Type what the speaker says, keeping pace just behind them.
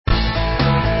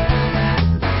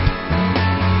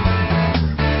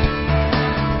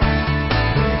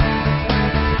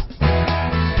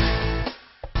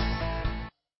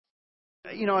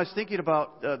I was thinking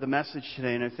about the message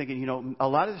today, and I'm thinking, a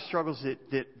lot of the struggles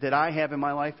that I have in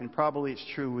my life, and probably it's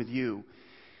true with you,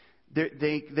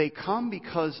 they come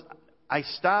because I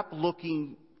stop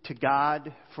looking to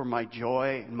God for my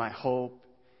joy and my hope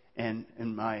and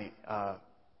my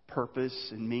purpose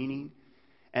and meaning,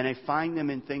 and I find them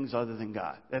in things other than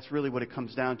God. That's really what it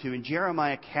comes down to. And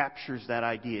Jeremiah captures that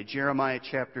idea. Jeremiah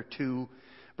chapter 2,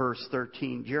 verse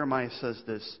 13. Jeremiah says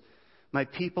this, "My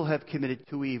people have committed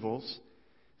two evils.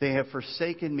 They have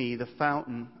forsaken me, the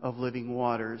fountain of living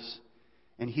waters,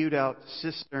 and hewed out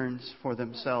cisterns for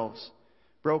themselves,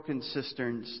 broken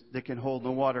cisterns that can hold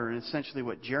no water." And essentially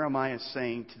what Jeremiah is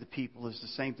saying to the people is the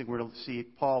same thing we're going to see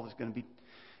Paul is going to be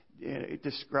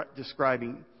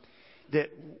describing. That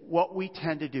what we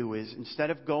tend to do is,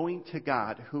 instead of going to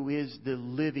God, who is the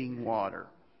living water,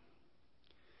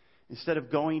 instead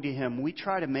of going to Him, we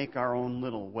try to make our own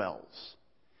little wells.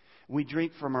 We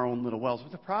drink from our own little wells.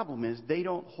 But the problem is they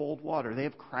don't hold water. They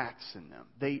have cracks in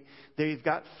them. They've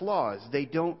got flaws.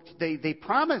 They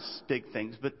promise big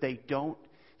things, but they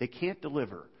can't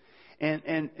deliver.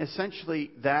 And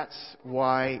essentially that's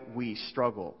why we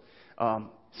struggle.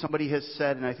 Somebody has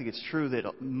said, and I think it's true, that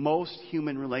most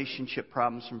human relationship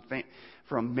problems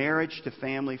from marriage to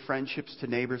family, friendships to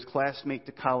neighbors, classmates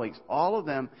to colleagues, all of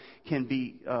them can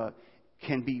be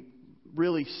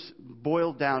really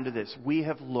boiled down to this. We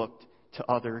have looked to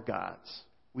other gods.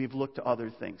 We've looked to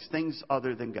other things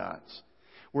other than God's.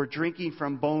 We're drinking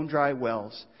from bone-dry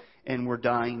wells, and we're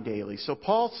dying daily. So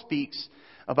Paul speaks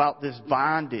about this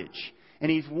bondage, and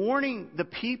he's warning the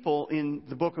people in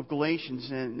the book of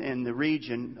Galatians and the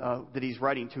region that he's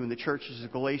writing to in the churches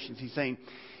of Galatians. He's saying,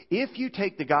 if you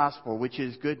take the gospel, which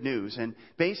is good news, and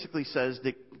basically says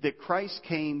that Christ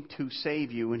came to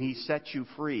save you and He set you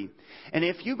free. And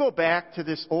if you go back to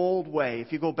this old way,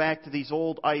 if you go back to these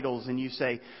old idols and you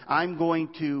say, I'm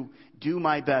going to do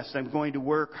my best, I'm going to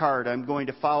work hard, I'm going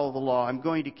to follow the law, I'm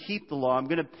going to keep the law, I'm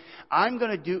going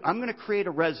to create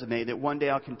a resume that one day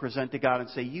I can present to God and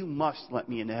say, you must let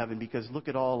me into heaven because look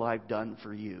at all I've done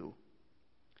for you.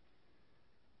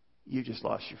 You just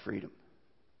lost your freedom.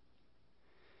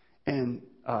 And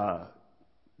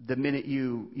the minute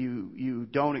you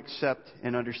don't accept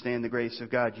and understand the grace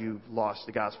of God, you've lost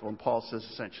the gospel. And Paul says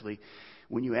essentially,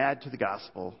 when you add to the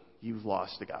gospel, you've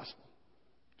lost the gospel.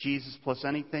 Jesus plus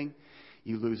anything,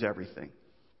 you lose everything.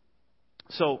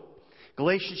 So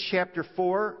Galatians chapter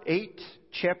 4,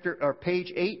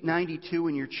 page 892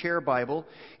 in your chair Bible,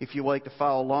 if you like to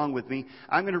follow along with me.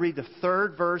 I'm going to read the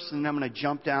third verse, and then I'm going to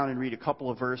jump down and read a couple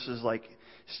of verses, like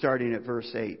starting at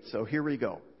verse 8. So here we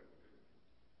go.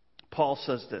 Paul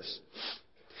says this,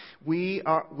 we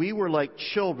were like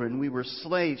children, we were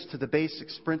slaves to the basic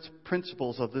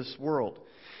principles of this world.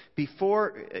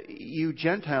 Before you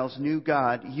Gentiles knew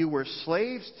God, you were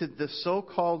slaves to the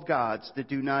so-called gods that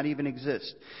do not even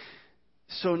exist.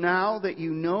 So now that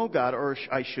you know God, or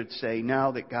I should say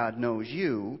now that God knows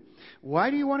you,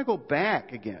 why do you want to go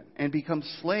back again and become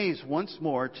slaves once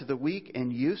more to the weak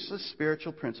and useless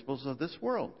spiritual principles of this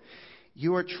world?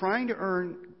 You are trying to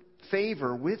earn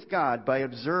favor with God by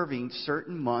observing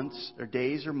certain months or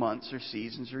days or months or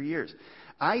seasons or years.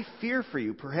 I fear for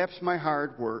you. Perhaps my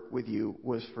hard work with you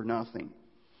was for nothing.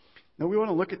 Now we want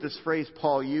to look at this phrase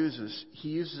Paul uses. He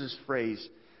uses this phrase,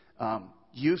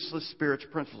 useless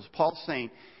spiritual principles. Paul's saying,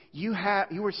 you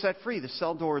were set free. The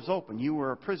cell door is open. You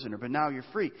were a prisoner, but now you're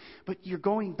free. But you're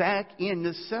going back in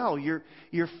the cell.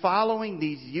 You're following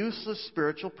these useless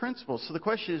spiritual principles. So the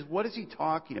question is, what is he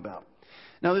talking about?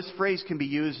 Now, this phrase can be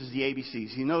used as the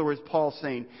ABCs. In other words, Paul's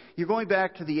saying, you're going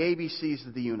back to the ABCs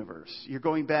of the universe. You're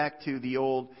going back to the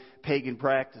old pagan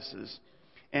practices.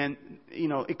 And,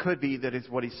 it could be that it's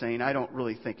what he's saying. I don't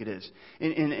really think it is.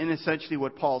 And essentially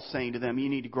what Paul's saying to them, you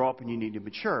need to grow up and you need to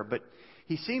mature. But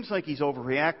he seems like he's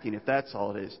overreacting if that's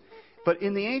all it is. But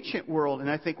in the ancient world, and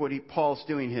I think what Paul's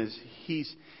doing is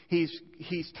he's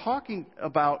talking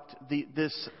about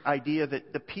this idea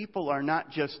that the people are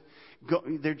not just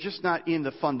they're just not in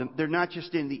the they're not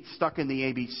just stuck in the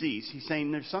ABCs. He's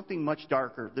saying there's something much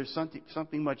darker. There's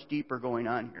something much deeper going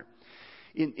on here.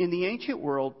 In the ancient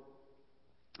world,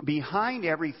 behind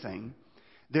everything,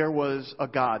 there was a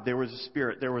God, there was a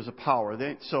spirit, there was a power.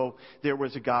 So there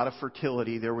was a God of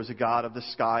fertility, there was a God of the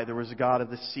sky, there was a God of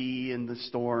the sea and the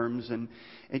storms, and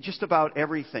just about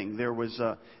everything. There was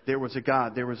a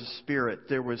God, there was a spirit,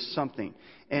 there was something.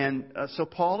 And so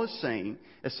Paul is saying,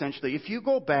 essentially, if you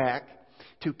go back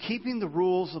to keeping the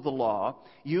rules of the law,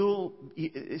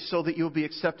 so that you'll be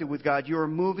accepted with God, you're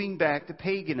moving back to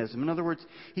paganism. In other words,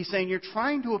 he's saying you're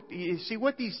trying to see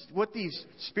what these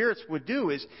spirits would do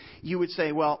is you would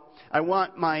say, well, I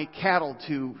want my cattle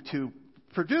to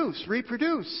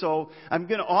reproduce. So I'm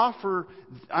going to offer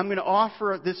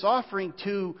this offering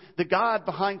to the God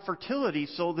behind fertility,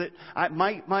 so that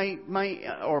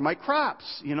my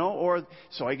crops, or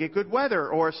so I get good weather,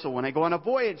 or so when I go on a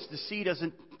voyage, the sea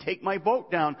doesn't take my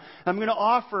boat down. I'm going to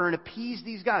offer and appease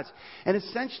these gods. And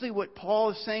essentially what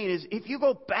Paul is saying is, if you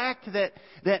go back to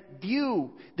that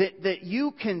view that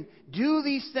you can do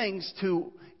these things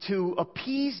to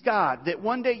appease God, that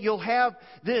one day you'll have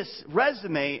this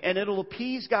resume and it'll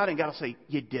appease God and God will say,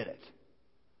 you did it.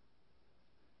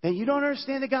 And you don't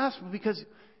understand the gospel, because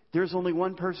there's only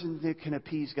one person that can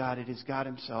appease God. It is God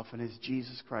Himself, and it is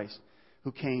Jesus Christ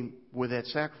who came with that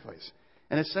sacrifice.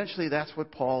 And essentially that's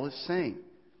what Paul is saying.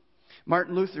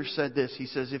 Martin Luther said this. He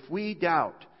says, if we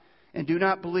doubt and do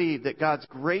not believe that God is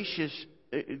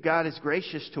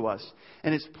gracious to us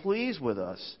and is pleased with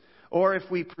us, or if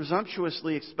we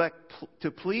presumptuously expect to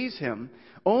please Him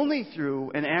only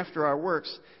through and after our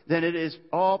works, then it is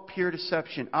all pure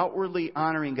deception, outwardly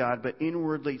honoring God, but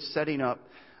inwardly setting up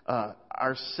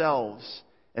ourselves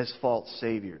as false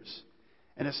saviors.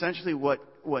 And essentially what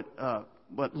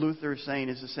Luther is saying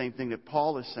is the same thing that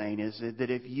Paul is saying, is that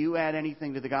if you add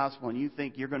anything to the gospel and you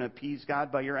think you're going to appease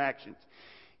God by your actions,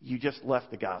 you just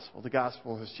left the gospel. The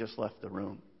gospel has just left the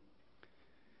room.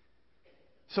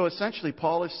 So essentially,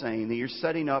 Paul is saying that you're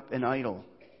setting up an idol.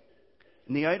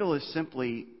 And the idol is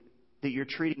simply that you're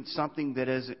treating something that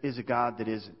is a God that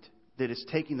isn't, that is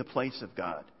taking the place of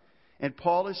God. And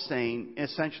Paul is saying,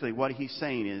 essentially what he's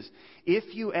saying is,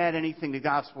 if you add anything to the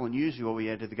gospel, and usually what we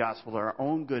add to the gospel are our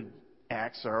own good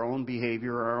acts, our own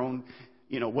behavior, our own,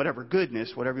 whatever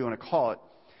goodness, whatever you want to call it,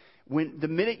 the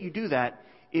minute you do that,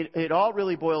 it all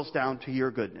really boils down to your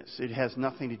goodness. It has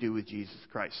nothing to do with Jesus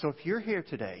Christ. So if you're here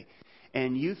today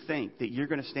and you think that you're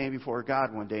going to stand before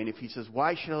God one day, and if He says,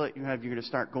 why should I let you have, you're going to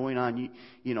start going on,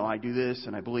 I do this,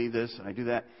 and I believe this, and I do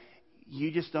that, you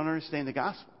just don't understand the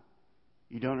gospel.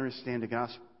 You don't understand the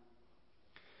gospel.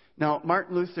 Now,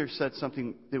 Martin Luther said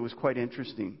something that was quite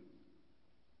interesting.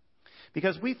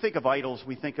 Because we think of idols,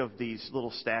 we think of these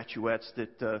little statuettes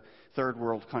that third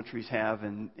world countries have,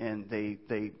 and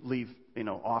they leave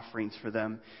offerings for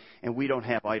them. And we don't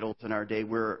have idols in our day.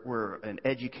 We're an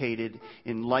educated,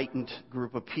 enlightened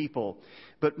group of people.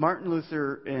 But Martin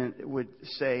Luther would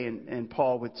say, and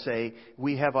Paul would say,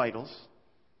 we have idols.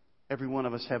 Every one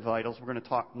of us have idols. We're going to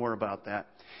talk more about that.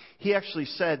 He actually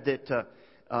said that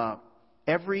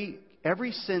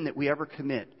every sin that we ever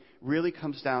commit really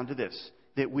comes down to this,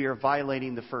 that we are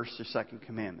violating the first or second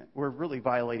commandment. We're really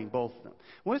violating both of them.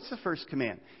 What's the first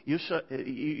command? You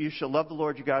shall love the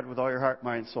Lord your God with all your heart,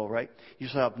 mind, and soul, right? You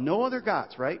shall have no other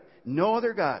gods, right? No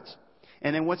other gods.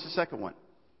 And then what's the second one?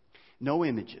 No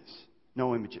images.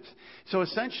 No images. So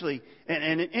essentially,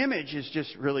 and an image is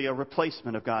just really a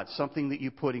replacement of God, something that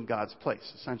you put in God's place.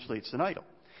 Essentially, it's an idol.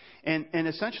 And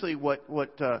essentially what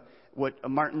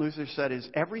Martin Luther said is,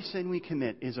 every sin we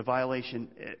commit is a violation.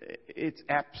 It's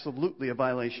absolutely a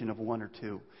violation of one or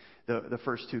two, the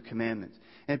first two commandments.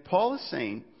 And Paul is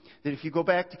saying that if you go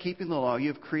back to keeping the law,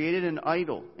 you've created an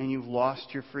idol and you've lost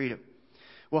your freedom.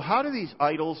 Well, how do these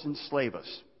idols enslave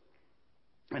us?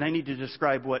 And I need to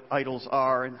describe what idols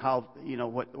are and how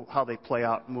they play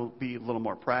out, and we'll be a little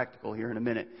more practical here in a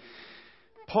minute.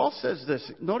 Paul says this.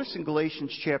 Notice in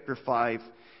Galatians chapter 5,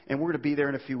 and we're going to be there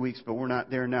in a few weeks, but we're not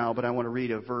there now, but I want to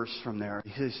read a verse from there.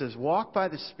 He says, walk by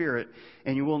the Spirit,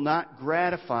 and you will not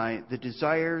gratify the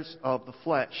desires of the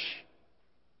flesh.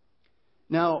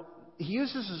 Now, he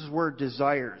uses this word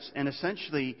desires, and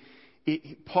essentially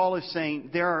Paul is saying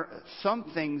there are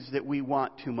some things that we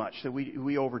want too much, that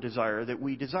we over-desire, that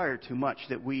we desire too much,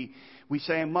 that we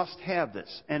say, I must have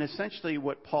this. And essentially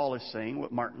what Paul is saying,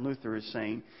 what Martin Luther is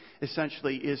saying,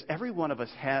 essentially is every one of us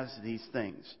has these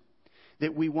things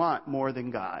that we want more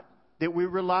than God, that we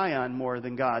rely on more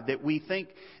than God, that we think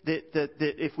that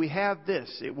if we have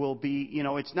this, it will be,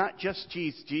 it's not just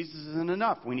Jesus. Jesus isn't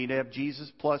enough. We need to have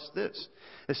Jesus plus this,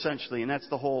 essentially. And that's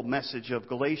the whole message of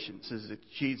Galatians, is that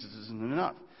Jesus isn't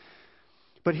enough.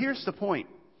 But here's the point.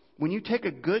 When you take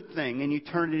a good thing and you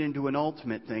turn it into an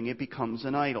ultimate thing, it becomes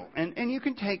an idol. And you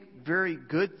can take very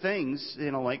good things,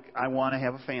 like I want to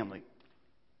have a family.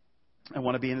 I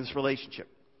want to be in this relationship.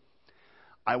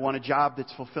 I want a job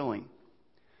that's fulfilling.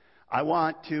 I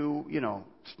want to,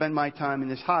 spend my time in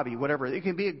this hobby, whatever. It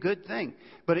can be a good thing,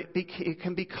 but it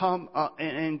can become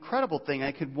an incredible thing.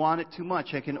 I could want it too much.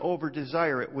 I can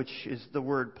over-desire it, which is the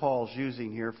word Paul's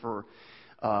using here for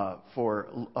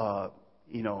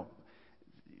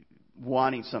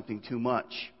wanting something too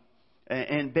much.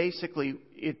 And basically,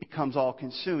 it becomes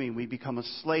all-consuming. We become a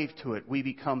slave to it.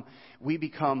 We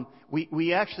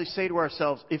actually say to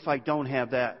ourselves, if I don't have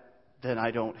that, then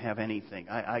I don't have anything.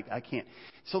 I can't.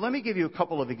 So let me give you a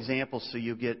couple of examples so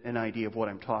you get an idea of what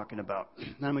I'm talking about.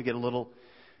 Then I'm going to get a little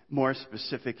more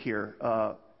specific here,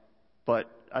 but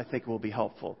I think it will be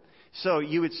helpful. So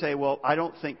you would say, well, I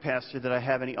don't think, Pastor, that I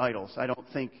have any idols. I don't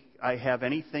think I have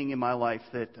anything in my life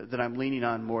that I'm leaning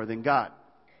on more than God.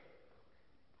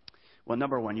 Well,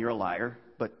 number one, you're a liar.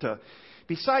 But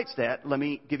besides that, let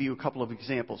me give you a couple of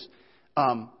examples.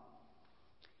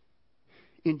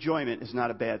 Enjoyment is not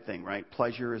a bad thing, right?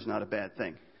 Pleasure is not a bad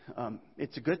thing.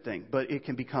 It's a good thing, but it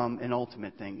can become an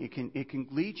ultimate thing. It can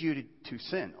lead you to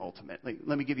sin, ultimately.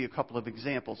 Let me give you a couple of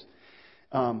examples.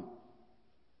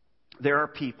 There are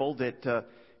people that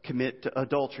commit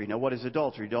adultery. Now, what is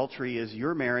adultery? Adultery is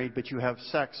you're married, but you have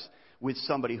sex with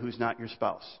somebody who's not your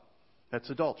spouse. That's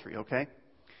adultery, okay?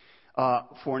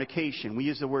 Fornication. We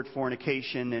use the word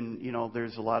fornication, and,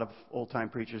 there's a lot of old-time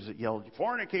preachers that yell,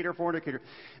 fornicator, fornicator.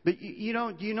 But, do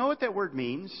you know what that word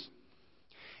means?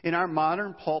 In our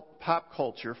modern pop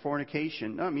culture,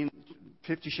 fornication,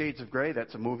 50 Shades of Grey,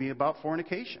 that's a movie about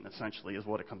fornication, essentially, is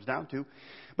what it comes down to.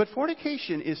 But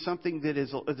fornication is something that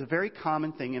is a very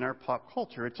common thing in our pop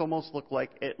culture. It's almost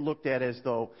looked at as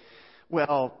though,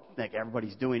 well, like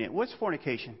everybody's doing it. What's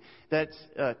fornication? That's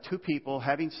two people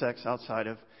having sex outside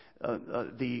of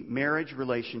the marriage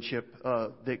relationship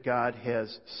that God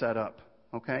has set up.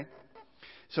 Okay?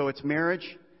 So it's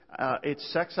marriage,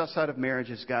 it's sex outside of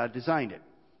marriage as God designed it.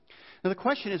 Now the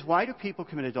question is, why do people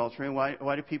commit adultery and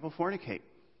why do people fornicate?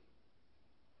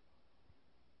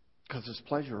 Because it's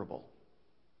pleasurable.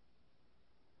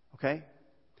 Okay?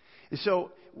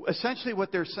 So essentially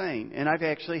what they're saying, and I've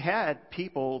actually had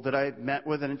people that I've met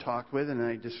with and talked with,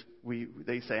 and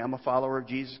they say, I'm a follower of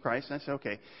Jesus Christ, and I say,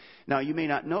 okay. Now you may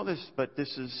not know this, but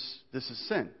this is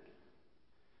sin.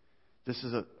 This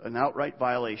is an outright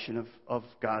violation of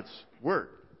God's word.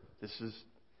 This is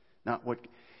not what,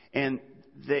 and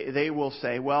they will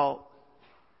say, well,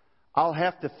 I'll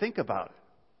have to think about it.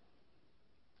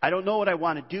 I don't know what I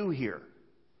want to do here.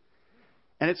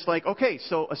 And it's like, okay,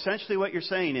 so essentially what you're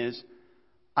saying is,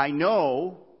 I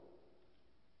know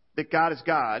that God is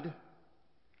God,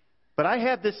 but I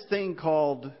have this thing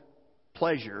called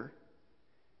pleasure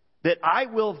that I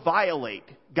will violate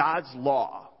God's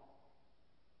law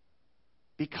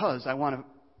because I want to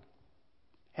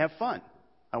have fun.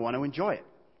 I want to enjoy it.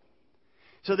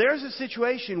 So there's a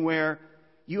situation where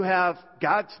you have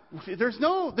God's... There's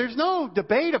no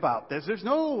debate about this. There's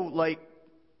no,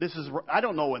 I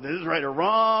don't know whether this is right or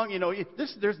wrong.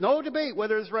 There's no debate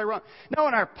whether it's right or wrong. No,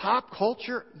 in our pop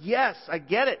culture, yes, I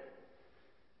get it.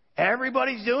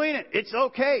 Everybody's doing it. It's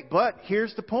okay. But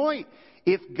here's the point.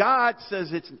 If God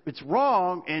says it's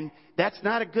wrong and that's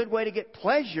not a good way to get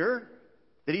pleasure,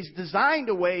 that He's designed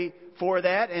a way for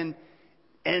that, and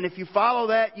if you follow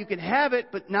that, you can have it,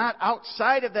 but not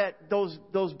outside of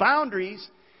those boundaries,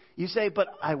 you say, but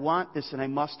I want this and I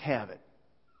must have it.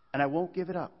 And I won't give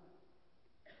it up.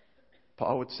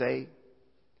 Paul would say,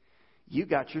 you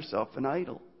got yourself an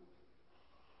idol.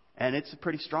 And it's a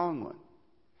pretty strong one.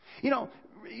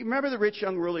 Remember the rich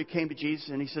young ruler came to Jesus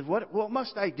and he said, what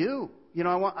must I do?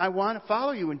 I want to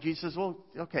follow you. And Jesus says, well,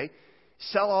 okay,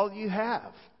 sell all you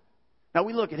have. Now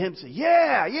we look at him and say,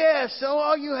 yeah, sell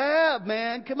all you have,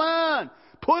 man. Come on.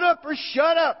 Put up or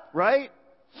shut up, right?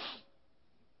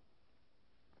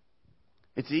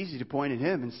 It's easy to point at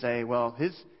him and say, well,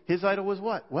 his idol was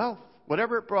what? Wealth.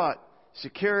 Whatever it brought.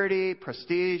 Security,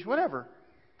 prestige, whatever.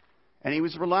 And he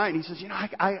was relying. He says,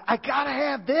 I got to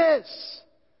have this.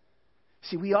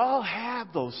 See, we all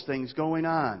have those things going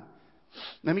on.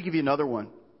 Let me give you another one.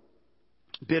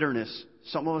 Bitterness.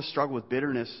 Some of us struggle with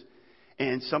bitterness.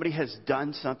 And somebody has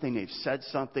done something, they've said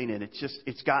something, and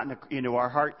it's gotten into our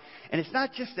heart. And it's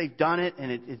not just they've done it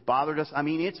and it bothered us.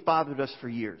 It's bothered us for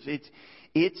years.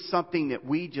 It's something that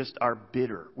we just are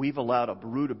bitter. We've allowed a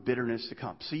root of bitterness to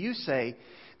come. So you say,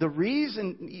 the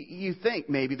reason, you think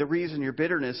maybe the reason your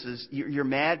bitterness is you're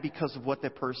mad because of what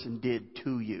that person did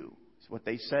to you. It's what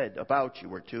they said about you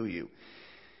or to you.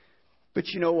 But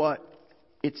you know what?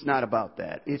 It's not about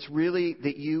that. It's really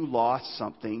that you lost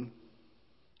something.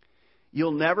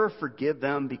 You'll never forgive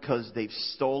them because they've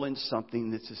stolen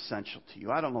something that's essential to you.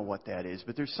 I don't know what that is,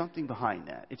 but there's something behind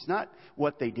that. It's not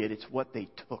what they did, it's what they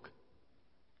took.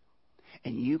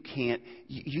 And you can't,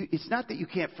 it's not that you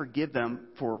can't forgive them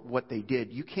for what they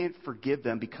did. You can't forgive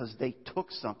them because they took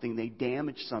something, they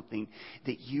damaged something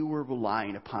that you were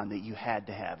relying upon, that you had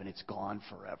to have, and it's gone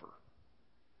forever.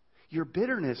 Your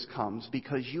bitterness comes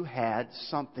because you had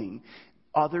something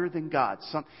other than God.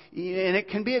 And it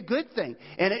can be a good thing.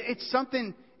 And it's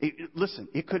something, listen,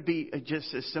 it could be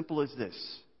just as simple as this.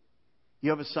 You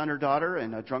have a son or daughter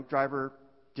and a drunk driver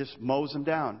just mows them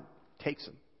down, takes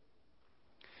them.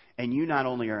 And you not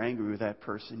only are angry with that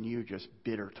person, you're just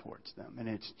bitter towards them. And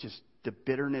it's just, the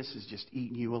bitterness is just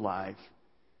eating you alive.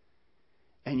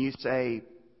 And you say,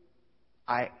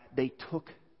 they took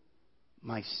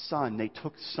my son. They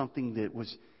took something that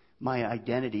was my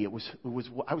identity. It was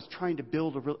I was trying to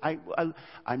build a real,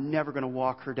 I'm never going to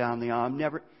walk her down the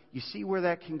aisle. You see where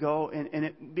that can go?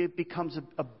 And it becomes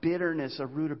a bitterness, a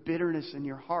root of bitterness in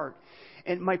your heart.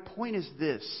 And my point is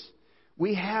this.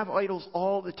 We have idols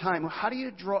all the time. How do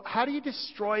you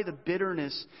destroy the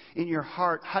bitterness in your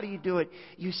heart? How do you do it?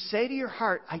 You say to your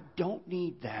heart, I don't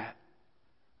need that.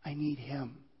 I need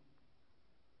Him.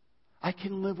 I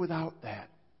can live without that,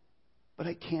 but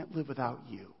I can't live without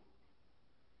you.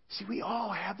 See, we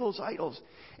all have those idols.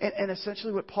 And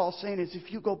essentially what Paul's saying is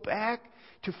if you go back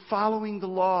to following the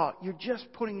law, you're just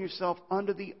putting yourself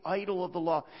under the idol of the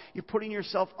law. You're putting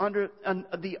yourself under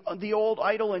the old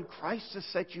idol, and Christ has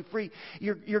set you free.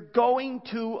 You're going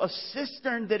to a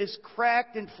cistern that is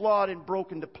cracked and flawed and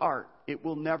broken apart. It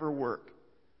will never work.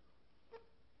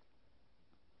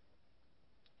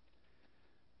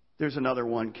 There's another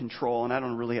one, control, and I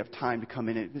don't really have time to come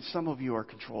in it. Some of you are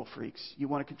control freaks. You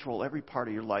want to control every part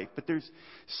of your life. But there's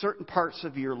certain parts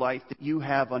of your life that you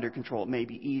have under control.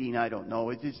 Maybe eating, I don't know.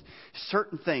 It's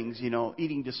certain things,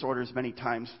 eating disorders many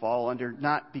times fall under,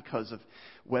 not because of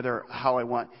how I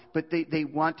want, but they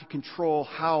want to control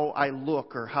how I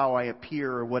look or how I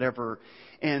appear or whatever.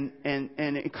 And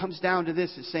it comes down to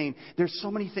this, it's saying, there's so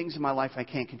many things in my life I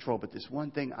can't control, but this one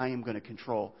thing I am going to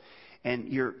control. And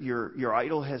your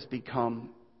idol has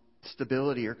become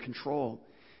stability or control.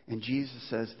 And Jesus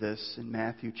says this in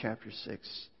Matthew chapter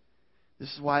 6.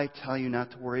 This is why I tell you not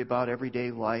to worry about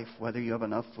everyday life, whether you have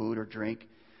enough food or drink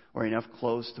or enough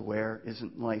clothes to wear.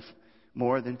 Isn't life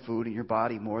more than food and your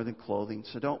body more than clothing?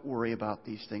 So don't worry about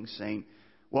these things, saying,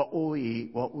 what will we eat?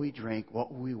 What will we drink?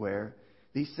 What will we wear?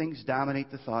 These things dominate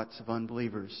the thoughts of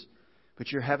unbelievers.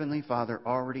 But your heavenly Father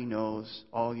already knows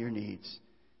all your needs.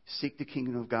 Seek the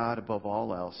kingdom of God above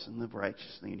all else and live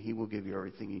righteously, and He will give you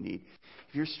everything you need.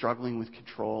 If you're struggling with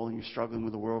control and you're struggling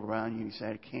with the world around you, and you say,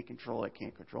 I can't control my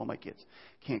kids,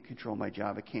 I can't control my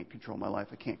job, I can't control my life,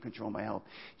 I can't control my health.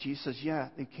 Jesus says, yeah,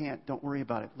 they can't. Don't worry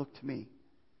about it. Look to me.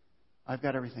 I've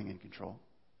got everything in control.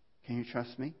 Can you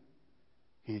trust me?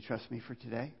 Can you trust me for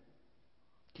today?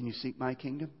 Can you seek my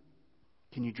kingdom?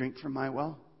 Can you drink from my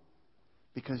well?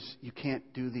 Because you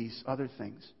can't do these other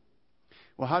things.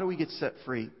 Well, how do we get set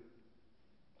free?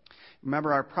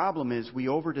 Remember, our problem is we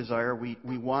over-desire,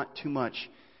 we want too much,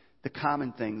 the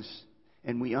common things,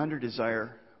 and we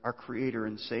under-desire our Creator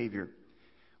and Savior.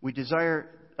 We desire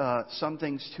some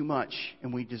things too much,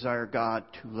 and we desire God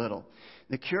too little.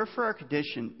 The cure for our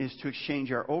condition is to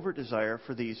exchange our over-desire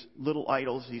for these little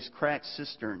idols, these cracked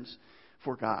cisterns,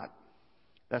 for God.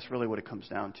 That's really what it comes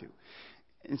down to.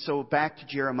 And so back to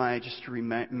Jeremiah, just to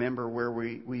remember where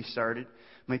we started.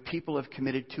 My people have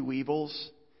committed two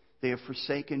evils. They have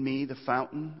forsaken me, the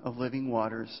fountain of living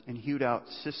waters, and hewed out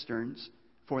cisterns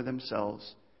for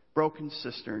themselves, broken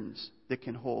cisterns that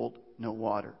can hold no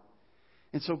water.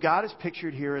 And so God is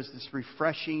pictured here as this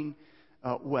refreshing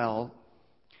well.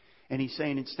 And He's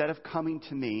saying, instead of coming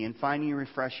to me and finding your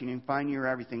refreshing and finding your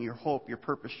everything, your hope, your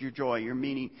purpose, your joy, your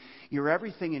meaning, your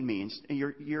everything in me,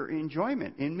 your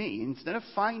enjoyment in me, instead of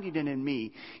finding it in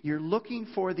me, you're looking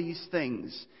for these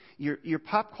things. Your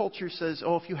pop culture says,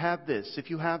 oh, if you have this, if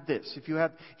you have this, if you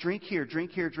have, drink here, drink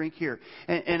here, drink here.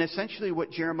 And essentially what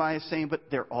Jeremiah is saying,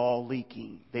 but they're all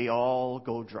leaking. They all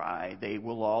go dry. They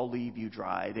will all leave you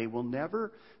dry. They will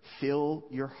never fill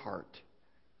your heart.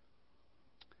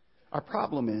 Our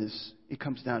problem is, it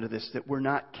comes down to this, that we're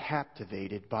not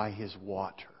captivated by His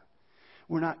water.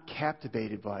 We're not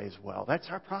captivated by His well. That's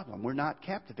our problem. We're not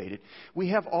captivated. We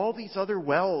have all these other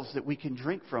wells that we can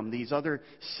drink from, these other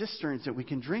cisterns that we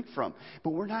can drink from, but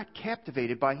we're not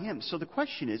captivated by Him. So the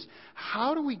question is,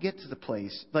 how do we get to the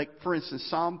place, like for instance,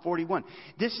 Psalm 41.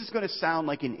 This is going to sound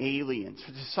like an alien.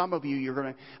 For some of you,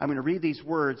 I'm going to read these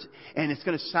words, and it's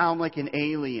going to sound like an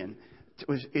alien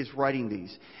is writing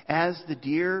these. As the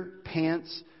deer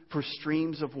pants for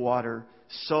streams of water,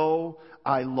 so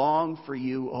I long for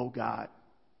you, O God.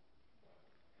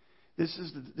 This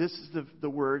is the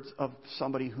words of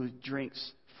somebody who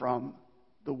drinks from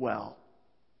the well,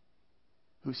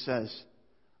 who says,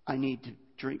 I need to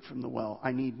drink from the well.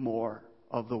 I need more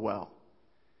of the well.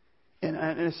 And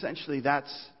essentially,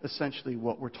 that's essentially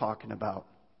what we're talking about.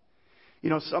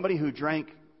 Somebody who drank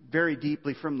very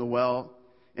deeply from the well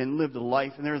and lived a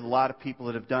life, and there's a lot of people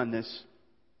that have done this.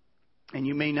 And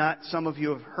you may not, some of you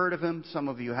have heard of him, some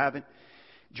of you haven't.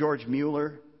 George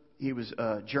Mueller, he was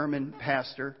a German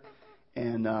pastor,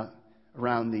 and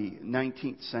around the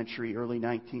 19th century, early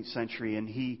 19th century, and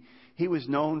he was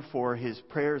known for his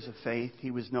prayers of faith.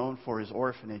 He was known for his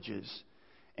orphanages.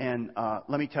 And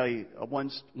let me tell you,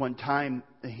 one time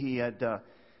he had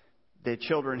the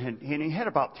children he had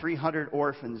about 300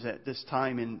 orphans at this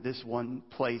time in this one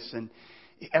place, and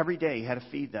every day he had to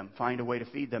feed them, find a way to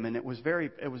feed them, and it was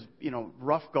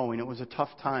rough going. It was a tough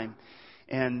time,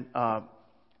 and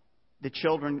the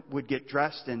children would get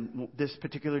dressed, and this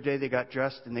particular day they got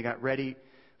dressed and they got ready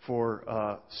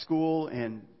for school,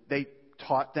 and they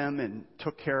taught them and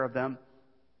took care of them.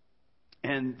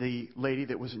 And the lady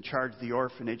that was in charge of the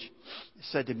orphanage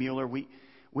said to Mueller, we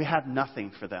have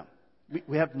nothing for them.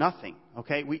 We have nothing,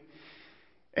 okay?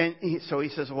 So he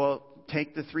says, well,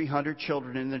 take the 300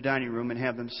 children in the dining room and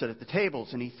have them sit at the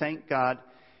tables. And he thanked God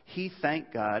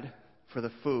for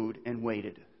the food and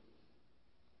waited.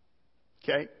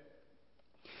 Okay?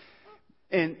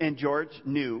 And George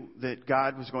knew that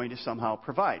God was going to somehow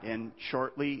provide. And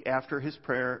shortly after his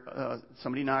prayer,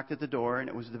 somebody knocked at the door, and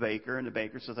it was the baker. And the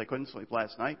baker says, I couldn't sleep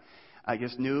last night. I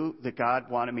just knew that God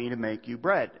wanted me to make you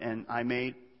bread. And I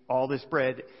made all this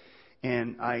bread,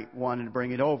 and I wanted to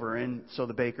bring it over. And so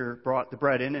the baker brought the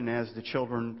bread in, and as the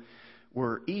children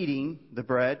were eating the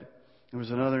bread, there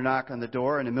was another knock on the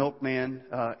door, and the milkman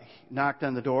knocked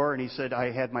on the door, and he said,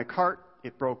 I had my cart.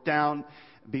 It broke down.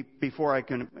 Before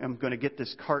I'm going to get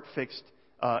this cart fixed,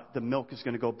 the milk is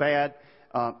going to go bad.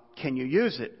 Can you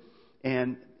use it?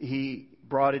 And he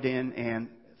brought it in, and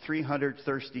 300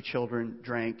 thirsty children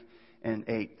drank and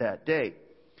ate that day.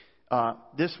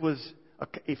 This was,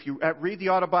 if you read the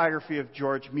autobiography of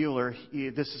George Mueller,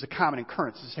 this is a common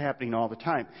occurrence. This is happening all the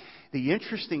time. The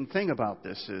interesting thing about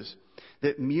this is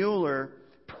that Mueller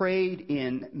prayed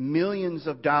in millions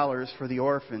of dollars for the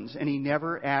orphans, and he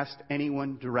never asked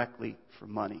anyone directly for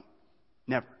money.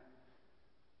 Never.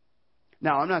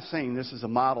 Now, I'm not saying this is a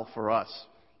model for us,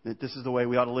 that this is the way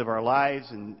we ought to live our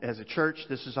lives, and as a church,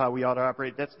 this is how we ought to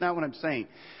operate. That's not what I'm saying.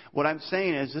 What I'm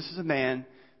saying is this is a man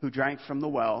who drank from the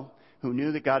well, who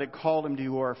knew that God had called him to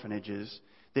orphanages,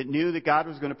 that knew that God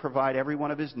was going to provide every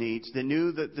one of his needs, that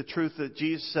knew that the truth that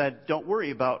Jesus said, don't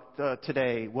worry about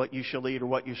today what you shall eat or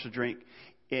what you shall drink.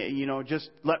 Just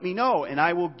let me know, and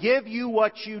I will give you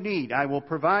what you need. I will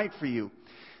provide for you.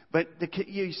 But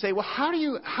you say, well, how do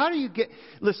you get?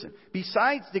 Listen,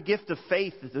 besides the gift of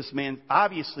faith that this man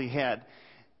obviously had,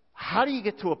 how do you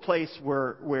get to a place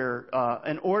where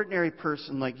an ordinary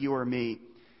person like you or me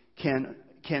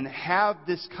can have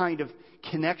this kind of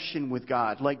connection with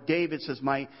God? Like David says,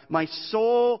 my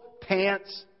soul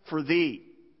pants for thee.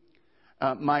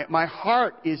 My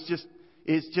heart is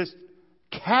just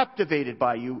captivated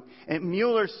by you. And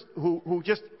Mueller, who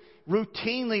just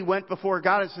routinely went before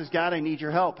God and says, God, I need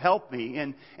your help. Help me.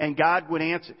 And God would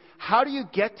answer. How do you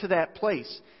get to that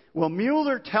place? Well,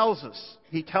 Mueller tells us.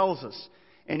 He tells us.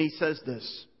 And he says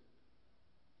this.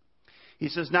 He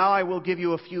says, now I will give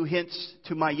you a few hints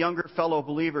to my younger fellow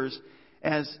believers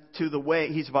as to the way.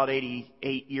 He's about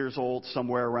 88 years old,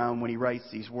 somewhere around when he writes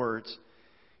these words.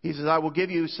 He says, I will give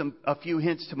you a few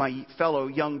hints to my fellow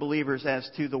young believers as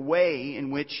to the way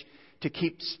in which to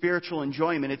keep spiritual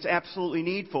enjoyment. It's absolutely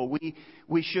needful.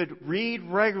 We should read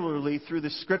regularly through the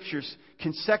Scriptures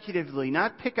consecutively,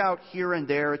 not pick out here and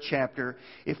there a chapter.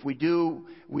 If we do,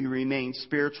 we remain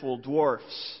spiritual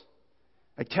dwarfs.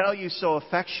 I tell you so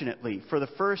affectionately, for the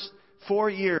first 4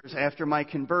 years after my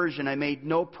conversion, I made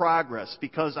no progress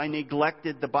because I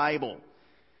neglected the Bible.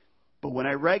 But when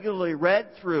I regularly read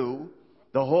through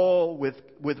the whole with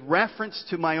reference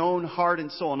to my own heart and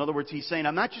soul. In other words, he's saying,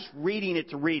 I'm not just reading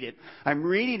it to read it. I'm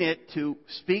reading it to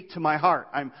speak to my heart.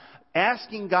 I'm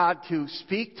asking God to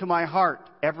speak to my heart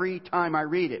every time I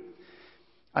read it.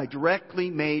 I directly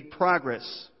made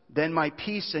progress. Then my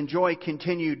peace and joy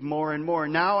continued more and more.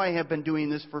 Now I have been doing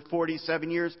this for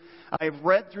 47 years. I have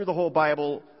read through the whole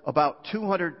Bible about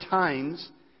 200 times,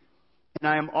 and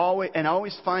I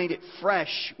always find it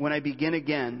fresh when I begin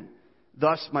again.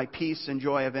 Thus, my peace and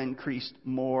joy have increased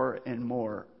more and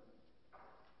more.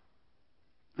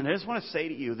 And I just want to say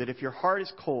to you that if your heart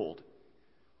is cold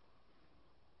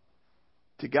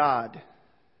to God,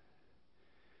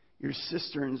 your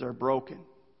cisterns are broken,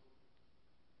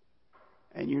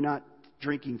 and you're not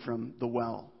drinking from the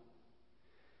well.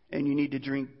 And you need to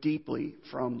drink deeply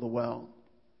from the well.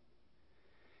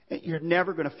 You're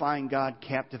never going to find God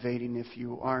captivating if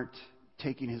you aren't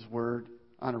taking His Word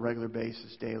on a regular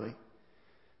basis daily.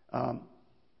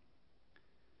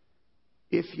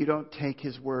 If you don't take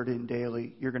His Word in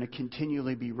daily, you're going to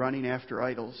continually be running after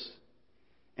idols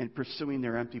and pursuing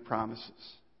their empty promises.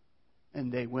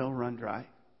 And they will run dry.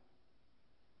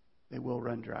 They will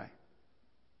run dry.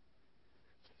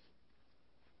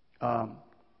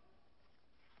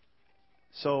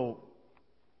 So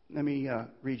let me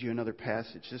read you another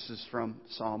passage. This is from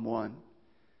Psalm 1.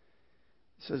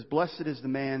 It says, "Blessed is the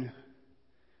man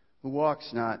who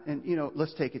walks not," and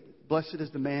let's take it. "Blessed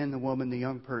is the man, the woman, the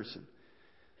young person,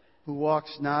 who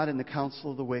walks not in the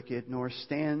counsel of the wicked, nor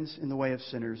stands in the way of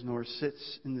sinners, nor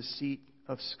sits in the seat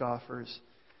of scoffers.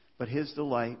 But his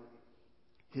delight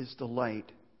is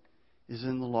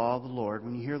in the law of the Lord."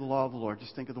 When you hear the law of the Lord,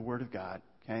 just think of the Word of God,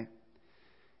 okay?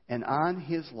 "And on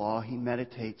his law he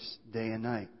meditates day and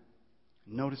night."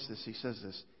 Notice this, he says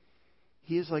this.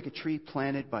 "He is like a tree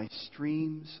planted by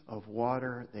streams of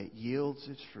water that yields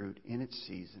its fruit in its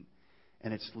season,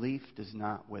 and its leaf does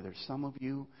not wither." Some of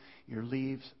you, your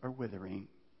leaves are withering,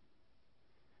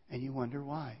 and you wonder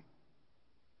why.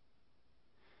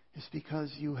 It's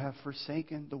because you have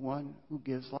forsaken the one who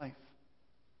gives life.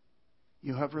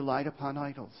 You have relied upon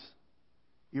idols.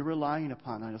 You're relying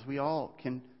upon idols. We all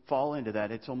can fall into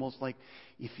that. It's almost like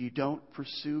if you don't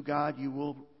pursue God, you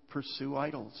will pursue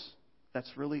idols.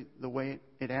 That's really the way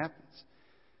it happens.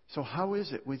 So how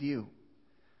is it with you?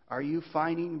 Are you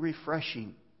finding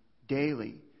refreshing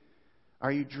daily?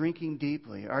 Are you drinking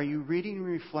deeply? Are you reading and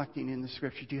reflecting in the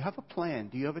Scripture? Do you have a plan?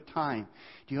 Do you have a time?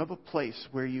 Do you have a place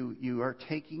where you are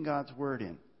taking God's Word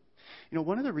in?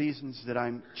 One of the reasons that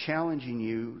I'm challenging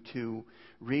you to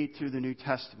read through the New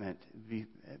Testament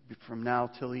from now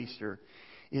till Easter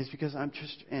is because I'm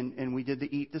just, and we did the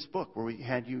Eat This Book, where we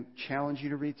had you challenge you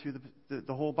to read through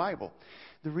the whole Bible.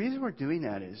 The reason we're doing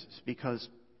that is because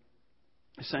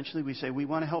essentially we say we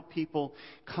want to help people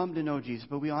come to know Jesus,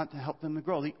 but we want to help them to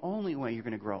grow. The only way you're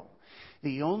going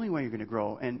to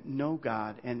grow, and know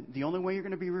God, and the only way you're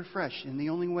going to be refreshed, and the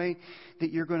only way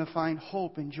that you're going to find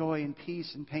hope and joy and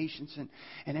peace and patience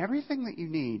and everything that you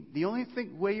need, the only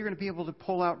way you're going to be able to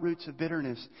pull out roots of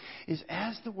bitterness is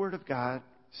as the Word of God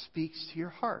speaks to your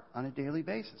heart on a daily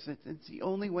basis. It's the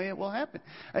only way it will happen.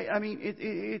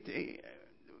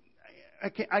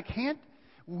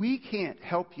 We can't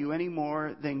help you any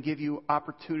more than give you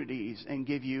opportunities and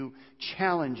give you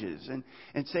challenges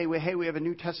and say, well, hey, we have a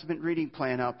New Testament reading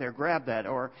plan out there. Grab that.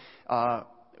 Or,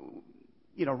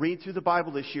 read through the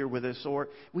Bible this year with us. Or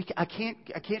I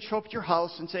can't show up at your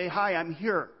house and say, hi, I'm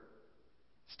here.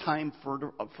 It's time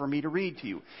for me to read to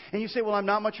you. And you say, well, I'm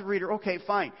not much of a reader. Okay,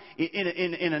 fine.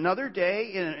 In another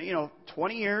day,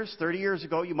 20 years, 30 years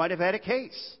ago, you might have had a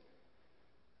case.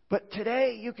 But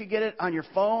today, you can get it on your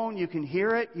phone. You can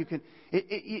hear it.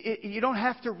 You don't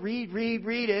have to read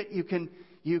it. You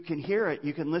can hear it.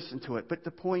 You can listen to it. But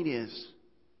the point is,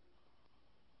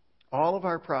 all of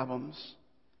our problems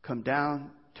come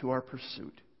down to our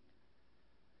pursuit.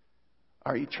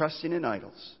 Are you trusting in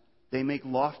idols? They make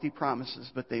lofty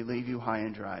promises, but they leave you high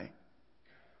and dry.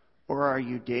 Or are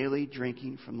you daily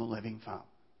drinking from the living fountain?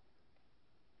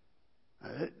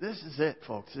 This is it,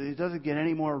 folks. It doesn't get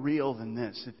any more real than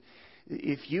this.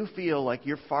 If you feel like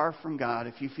you're far from God,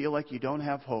 if you feel like you don't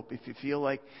have hope, if you feel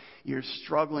like you're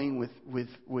struggling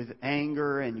with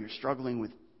anger and you're struggling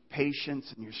with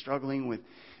patience and you're struggling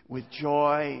with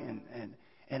joy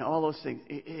and all those things,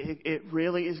 it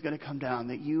really is going to come down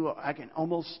that I can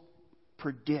almost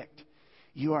predict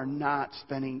you are not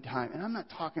spending time. And I'm not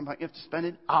talking about you have to spend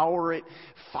an hour at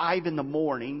 5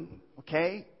 a.m,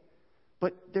 okay?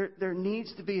 But there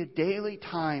needs to be a daily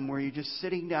time where you're just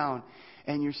sitting down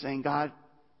and you're saying, God,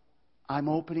 I'm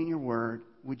opening your Word.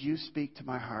 Would you speak to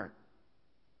my heart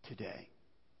today?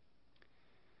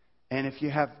 And if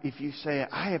you say,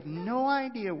 I have no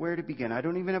idea where to begin. I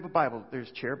don't even have a Bible. There's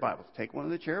chair Bibles. Take one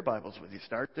of the chair Bibles with you.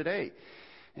 Start today.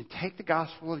 And take the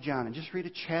Gospel of John and just read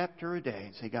a chapter a day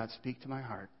and say, God, speak to my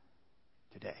heart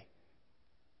today.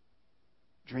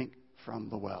 Drink from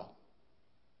the well.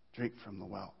 Drink from the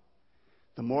well.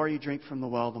 The more you drink from the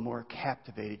well, the more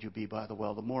captivated you'll be by the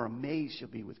well. The more amazed you'll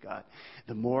be with God.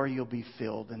 The more you'll be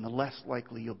filled, and the less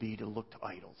likely you'll be to look to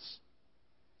idols.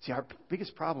 See, our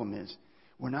biggest problem is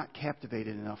we're not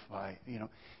captivated enough by,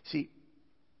 See,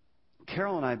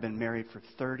 Carol and I have been married for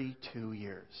 32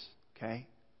 years, okay?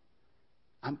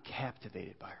 I'm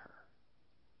captivated by her.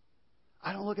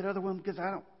 I don't look at other women because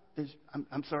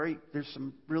I'm sorry, there's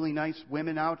some really nice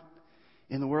women out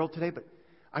in the world today, but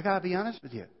I got to be honest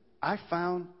with you. I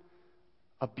found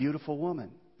a beautiful woman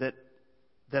that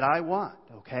I want,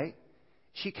 okay?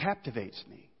 She captivates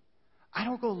me. I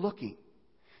don't go looking.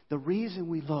 The reason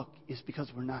we look is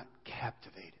because we're not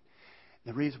captivated.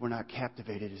 The reason we're not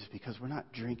captivated is because we're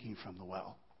not drinking from the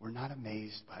well. We're not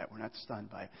amazed by it. We're not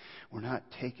stunned by it. We're not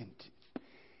taken to...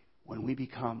 When we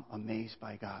become amazed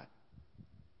by God,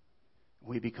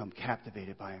 we become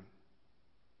captivated by Him,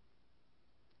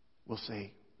 we'll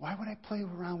say, why would I play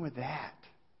around with that?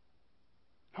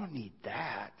 I don't need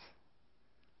that.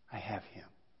 I have Him.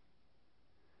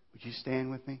 Would you stand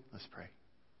with me? Let's pray.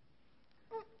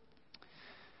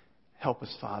 Help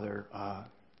us, Father.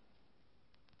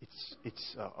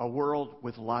 It's a world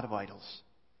with a lot of idols.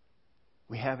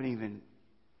 We haven't even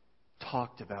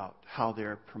talked about how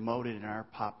they're promoted in our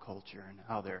pop culture and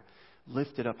how they're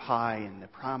lifted up high in the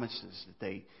promises that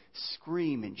they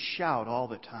scream and shout all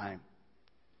the time.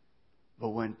 But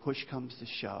when push comes to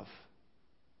shove,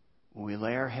 when we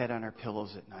lay our head on our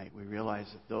pillows at night, we realize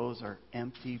that those are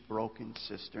empty, broken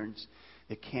cisterns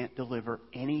that can't deliver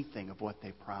anything of what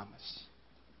they promise.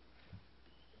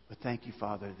 But thank you,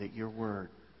 Father, that your word,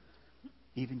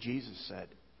 even Jesus said,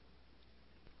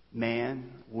 man,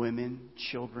 women,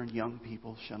 children, young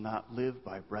people shall not live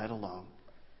by bread alone,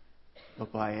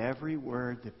 but by every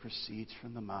word that proceeds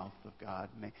from the mouth of God.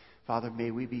 Father,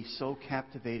 may we be so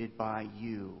captivated by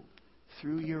you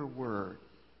through your word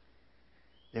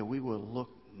that we will look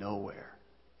nowhere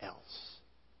else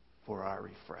for our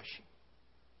refreshing,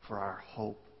 for our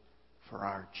hope, for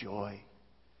our joy,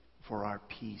 for our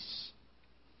peace,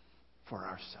 for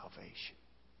our salvation.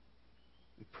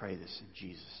 We pray this in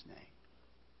Jesus' name.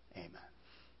 Amen.